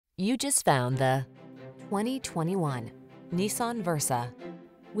You just found the 2021 Nissan Versa.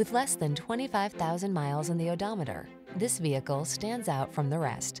 With less than 25,000 miles on the odometer, this vehicle stands out from the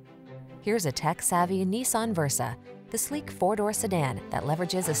rest. Here's a tech-savvy Nissan Versa, the sleek four-door sedan that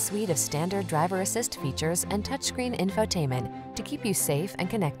leverages a suite of standard driver assist features and touchscreen infotainment to keep you safe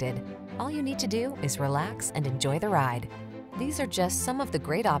and connected. All you need to do is relax and enjoy the ride. These are just some of the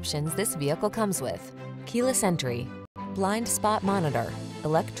great options this vehicle comes with: keyless entry, blind spot monitor,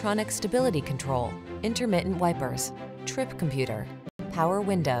 electronic stability control, intermittent wipers, trip computer, power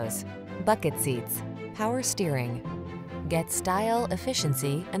windows, bucket seats, power steering. Get style,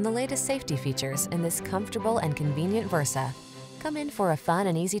 efficiency, and the latest safety features in this comfortable and convenient Versa. Come in for a fun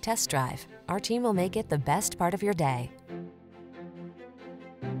and easy test drive. Our team will make it the best part of your day.